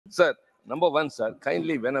Sir, number one, sir,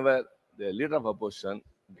 kindly whenever the leader of opposition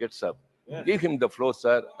gets up, give him the floor,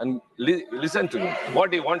 sir, and listen to him,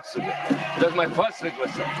 what he wants to do. That's my first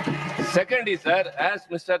request, sir. Second is, sir, as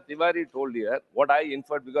Mr. Tiwari told here, what I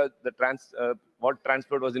inferred because the what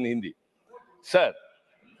transport was in Hindi. Sir,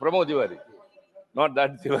 Pramod Tiwari, not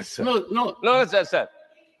that Tiwari, sir. No, sir.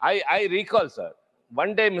 I recall, sir,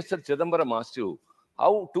 one day Mr. Chidambaram asked you,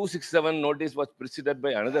 how 267 notice was preceded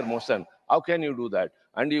by another motion. How can you do that?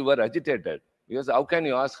 And you were agitated. Because how can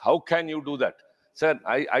you ask, how can you do that? Sir,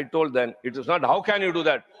 I told them, it is not how can you do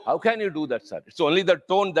that? How can you do that, sir? It's only the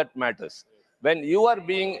tone that matters. When you are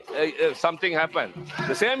being, something happen,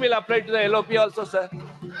 the same will apply to the LOP also, sir.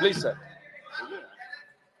 Please, sir.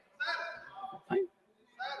 Fine.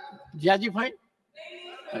 Jaji, fine.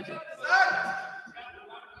 Okay.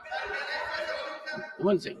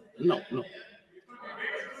 One second. No.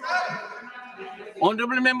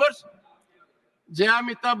 Honorable members,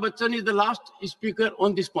 Amitabh Bachchan is the last speaker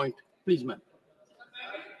on this point. Please, ma'am.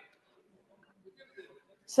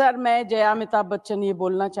 Sir, मैं अमिताभ बच्चन ये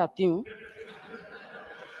बोलना चाहती हूँ,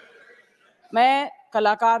 मैं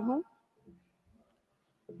कलाकार हूँ,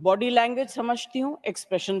 body language समझती हूँ,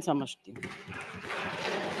 एक्सप्रेशन समझती हूँ,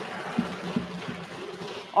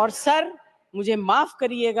 और सर मुझे माफ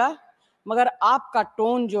करिएगा मगर आपका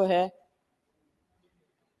टोन जो है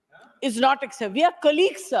is not acceptable. We are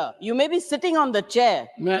colleagues, sir. You may be sitting on the chair.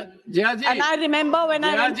 Jayaji, and I remember when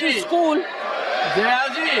I went to school.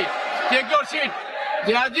 Jayaji, take your seat.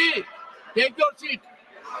 Jayaji, take your seat.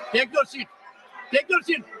 Take your seat. Take your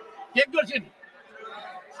seat. Take your seat.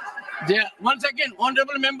 One second,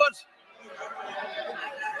 honorable members.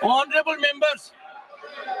 Honorable members.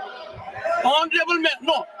 Honorable members.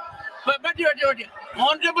 No.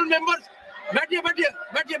 Honorable members.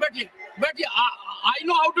 Baitiye. I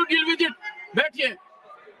know how to deal with it. Baitiye.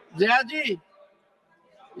 Jayaji,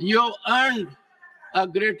 you have earned a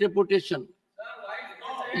great reputation.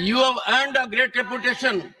 You have earned a great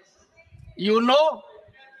reputation. You know,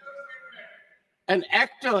 an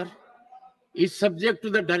actor is subject to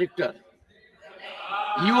the director.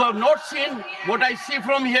 You have not seen what I see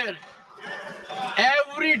from here.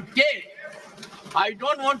 Every day, I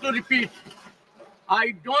don't want to repeat.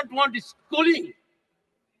 I don't want schooling.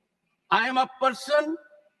 I am a person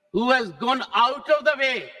who has gone out of the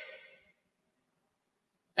way.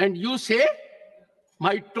 And you say,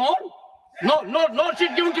 my tone? No, she's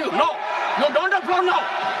given to you. No, don't have floor now.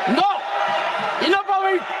 No, enough of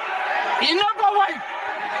it.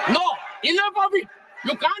 No, enough of it.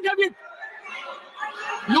 You can't have it.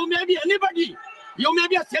 You may be anybody. You may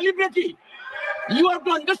be a celebrity. You have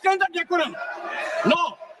to understand the decorum.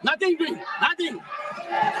 No, nothing doing, nothing.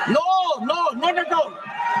 No, not at all.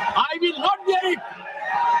 I will not bear it.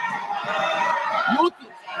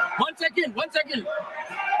 One second.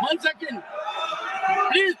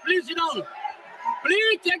 Please sit down.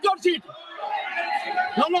 Please take your seat.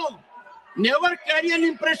 No. Never carry an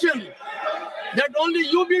impression that only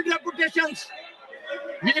you build reputations.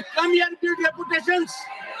 We come here and build reputations.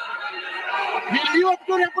 We live up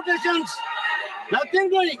to reputations. Nothing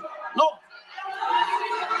doing. No.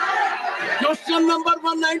 Question number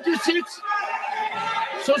 196.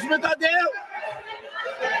 Susmita Dev.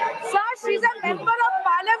 Sir, she's a member of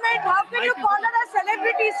parliament. How can you call her a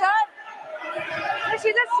celebrity, sir?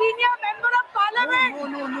 She's a senior member of parliament.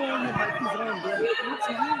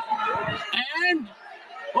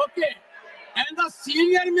 And the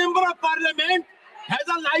senior member of parliament has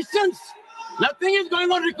a license. Nothing is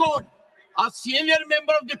going on record. A senior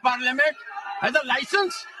member of the parliament has a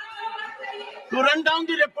license to run down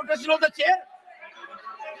the reputation of the chair,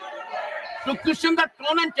 to question the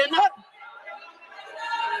tone and tenor.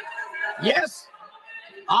 Yes,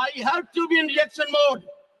 I have to be in reaction mode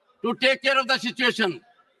to take care of the situation.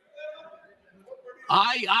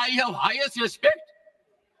 I have highest respect,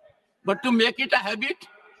 but to make it a habit,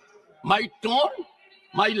 my tone,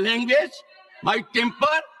 my language, my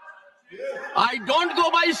temper, I don't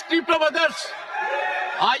go by script of others.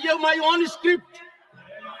 I have my own script.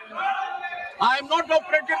 I am not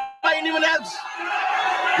operated by anyone else.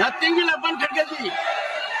 Nothing will happen, Khargeji.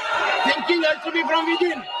 Thinking has to be from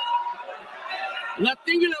within.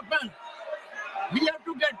 Nothing will happen. We have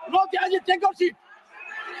to get... No, Jayaji, take your seat.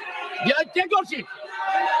 Jayaji, take your seat.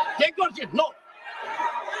 Take your seat. No.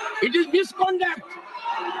 It is misconduct.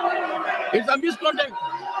 It's a misconduct.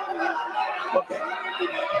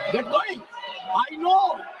 Get going. I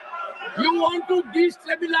know you want to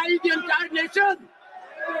destabilize the entire nation.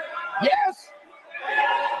 Yes.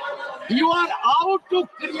 You are out to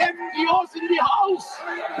create chaos in the house.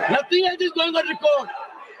 Nothing else is going on record.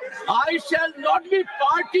 I shall not be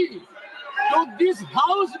party to this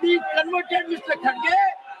house being converted, Mr. Kharge,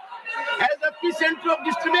 as a epicenter of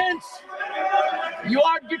disturbance. You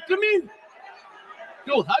are determined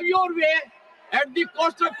to have your way at the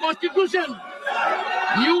cost of Constitution.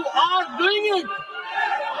 You are doing it.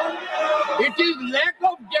 It is lack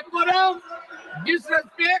of decorum,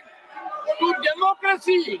 disrespect to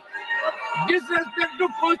democracy, disrespect to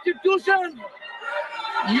Constitution.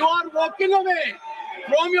 You are walking away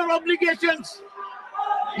from your obligations.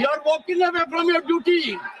 You are walking away from your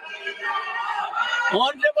duty.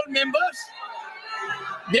 Honorable members,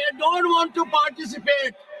 they don't want to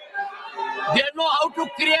participate. They know how to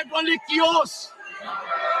create only chaos.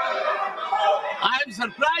 I am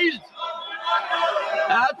surprised.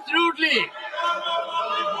 Absolutely.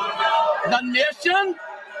 The nation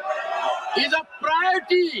is a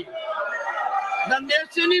priority. The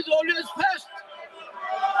nation is always first.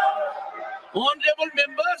 Honorable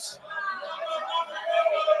members,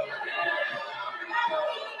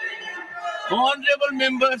 honorable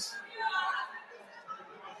members,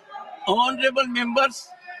 honorable members,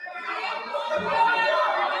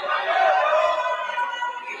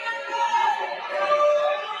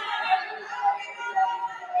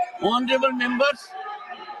 honorable members,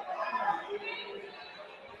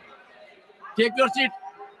 take your seat,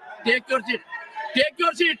 take your seat, take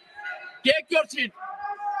your seat, take your seat.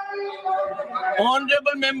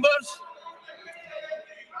 Honorable members,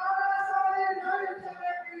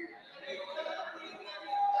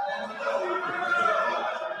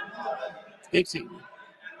 एक second.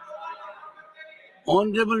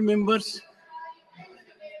 Honorable members,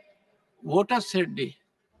 what a sad day.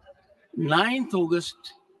 9th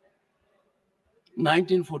August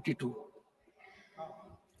 1942.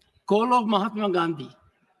 Call of Mahatma Gandhi.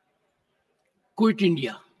 Quit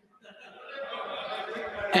India.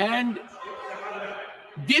 And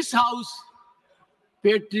this house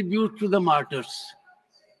paid tribute to the martyrs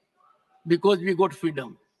because we got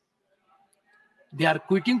freedom. They are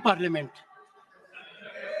quitting parliament.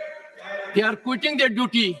 They are quitting their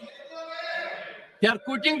duty. They are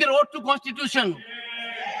quitting their oath to constitution.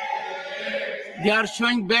 They are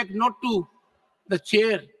showing back not to the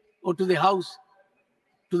chair or to the house,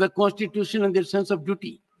 to the constitution and their sense of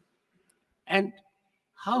duty. And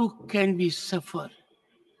how can we suffer?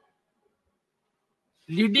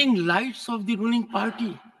 Leading lights of the ruling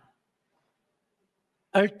party,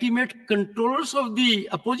 ultimate controllers of the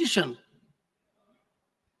opposition.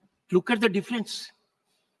 Look at the difference.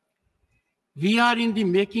 We are in the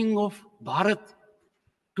making of Bharat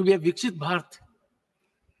to be a Viksit Bharat.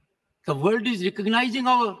 The world is recognizing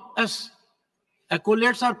us.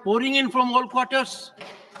 Accolades are pouring in from all quarters.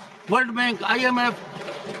 World Bank, IMF.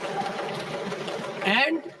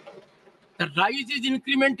 And the rise is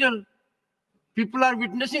incremental. People are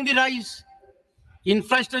witnessing the rise.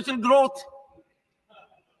 Infrastructural growth.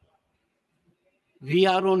 We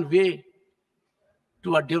are on way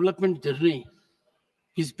to a development journey.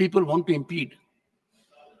 His people want to impede.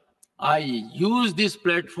 I use this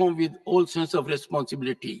platform with all sense of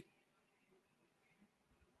responsibility.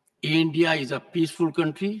 India is a peaceful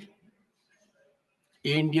country.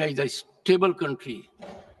 India is a stable country.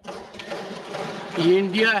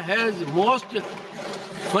 India has most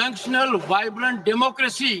functional, vibrant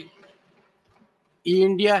democracy.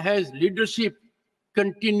 India has leadership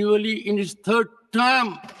continually in its third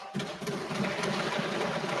term.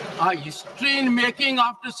 A history in making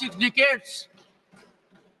after 6 decades.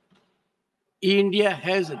 India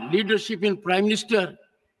has leadership in Prime Minister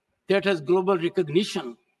that has global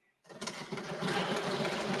recognition.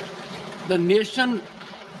 The nation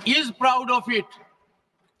is proud of it.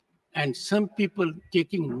 And some people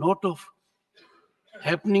taking note of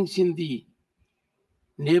happenings in the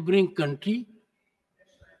neighboring country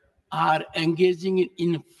are engaging in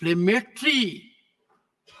inflammatory,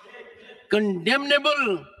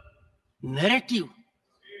 condemnable narrative.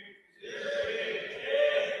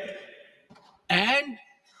 And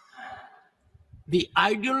the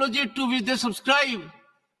ideology to which they subscribe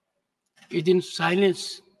is in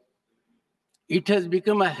silence. It has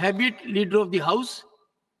become a habit, leader of the house,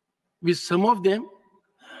 with some of them,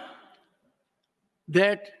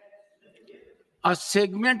 that a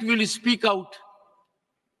segment will speak out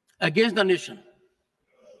against the nation.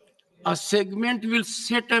 A segment will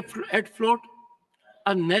set at float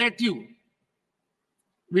a narrative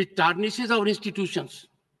which tarnishes our institutions,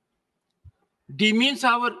 demeans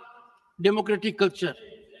our democratic culture,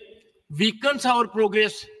 weakens our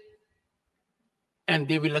progress, and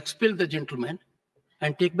they will expel the gentleman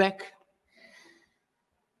and take back.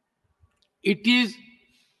 It is,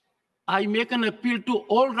 I make an appeal to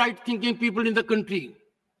all right-thinking people in the country.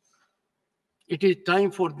 it is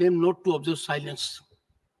time for them not to observe silence.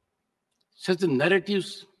 Such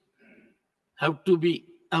narratives have to be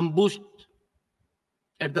ambushed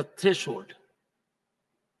at the threshold.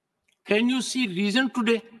 Can you see reason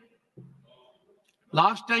today?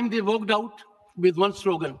 Last time they walked out with one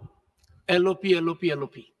slogan, LOP, LOP,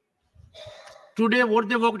 LOP. Today, what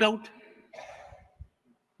they walked out?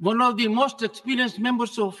 One of the most experienced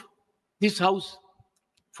members of this house,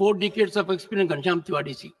 4 decades of experience, Ghanshyam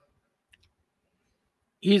Tiwari ji.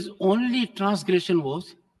 His only transgression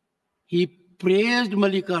was he praised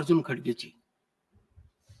Mallikarjun Kharge ji.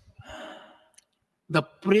 The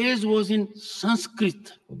praise was in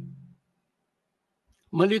Sanskrit.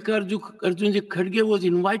 Mallikarjun ji Kharge was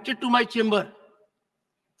invited to my chamber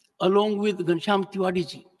along with Ghanshyam Tiwari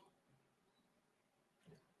ji.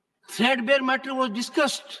 Threadbare matter was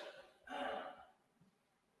discussed.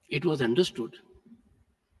 It was understood.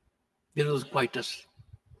 There was quietus.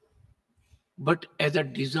 But as a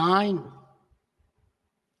design,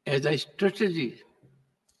 as a strategy,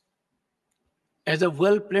 as a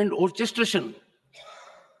well-planned orchestration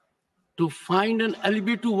to find an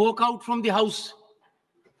alibi to walk out from the house,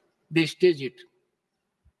 they stage it.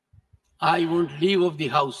 I won't leave of the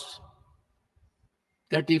house.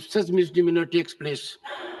 That if such misdemeanor takes place,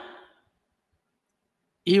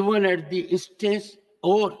 even at the instance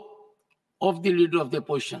or of the leader of the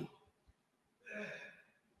opposition,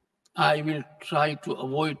 I will try to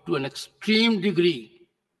avoid to an extreme degree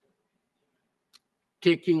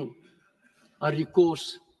taking a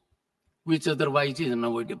recourse which otherwise is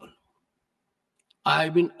unavoidable.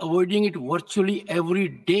 I've been avoiding it virtually every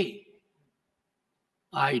day.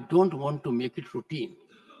 I don't want to make it routine.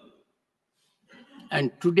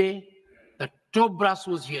 And today, the top brass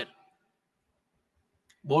was here.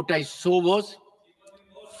 What I saw was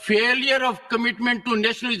failure of commitment to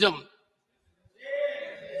nationalism,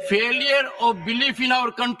 failure of belief in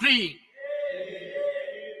our country,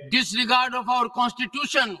 disregard of our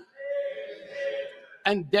constitution.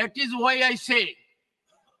 And that is why I say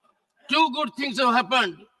 2 good things have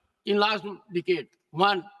happened in last decade.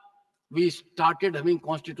 One, we started having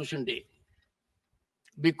Constitution Day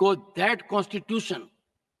because that constitution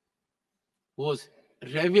was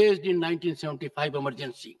ravaged in 1975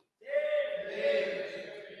 emergency.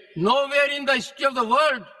 Nowhere in the history of the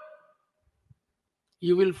world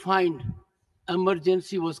you will find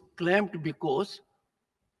emergency was claimed because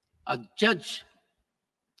a judge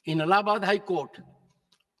in Allahabad High Court,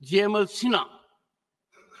 JML Sinha,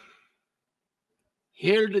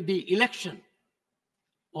 held the election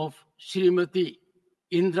of Srimati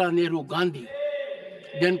Indira Nehru Gandhi,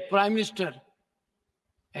 then Prime Minister,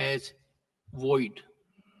 as void.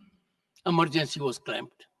 Emergency was claimed.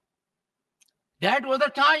 That was the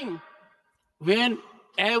time when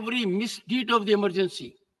every misdeed of the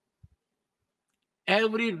emergency,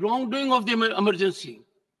 every wrongdoing of the emergency,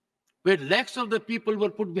 where lakhs of the people were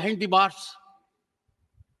put behind the bars.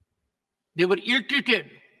 They were ill-treated,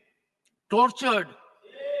 tortured.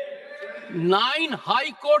 9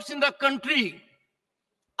 high courts in the country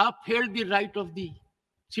upheld the right of the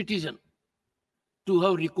citizen to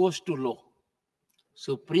have recourse to law.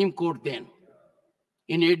 Supreme Court then,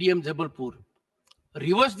 in ADM Jabalpur,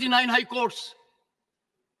 reversed the 9 high courts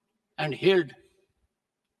and held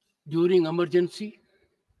during emergency,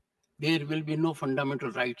 there will be no fundamental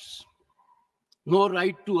rights, no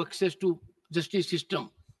right to access to justice system.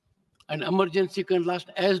 And emergency can last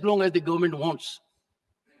as long as the government wants.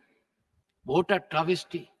 What a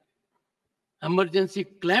travesty. Emergency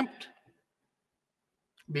clamped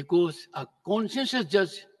because a conscientious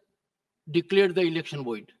judge declared the election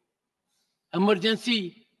void.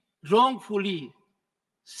 Emergency wrongfully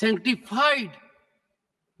sanctified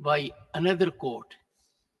by another court.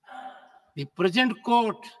 The present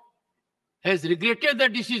court has regretted the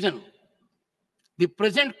decision. The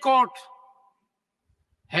present court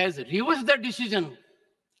has reversed the decision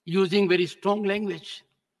using very strong language.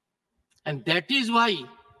 And that is why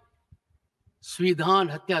Svidhan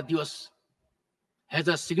Hatya Divas has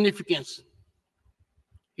a significance.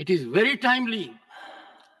 It is very timely.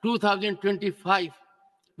 2025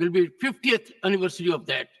 will be 50th anniversary of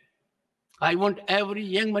that. I want every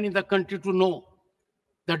young man in the country to know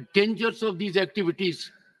the dangers of these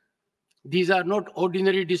activities. These are not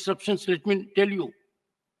ordinary disruptions, let me tell you.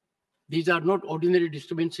 These are not ordinary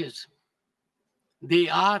disturbances. They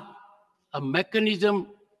are a mechanism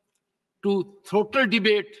to throttle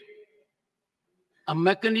debate, a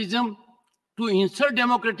mechanism to insult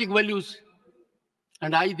democratic values.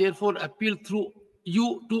 And I therefore appeal through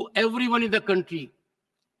you to everyone in the country.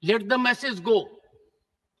 Let the message go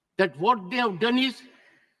that what they have done is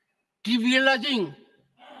trivializing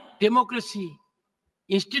democracy,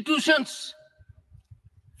 institutions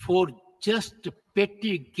for just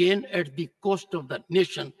petty gain at the cost of the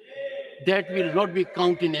nation, that will not be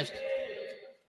countenanced.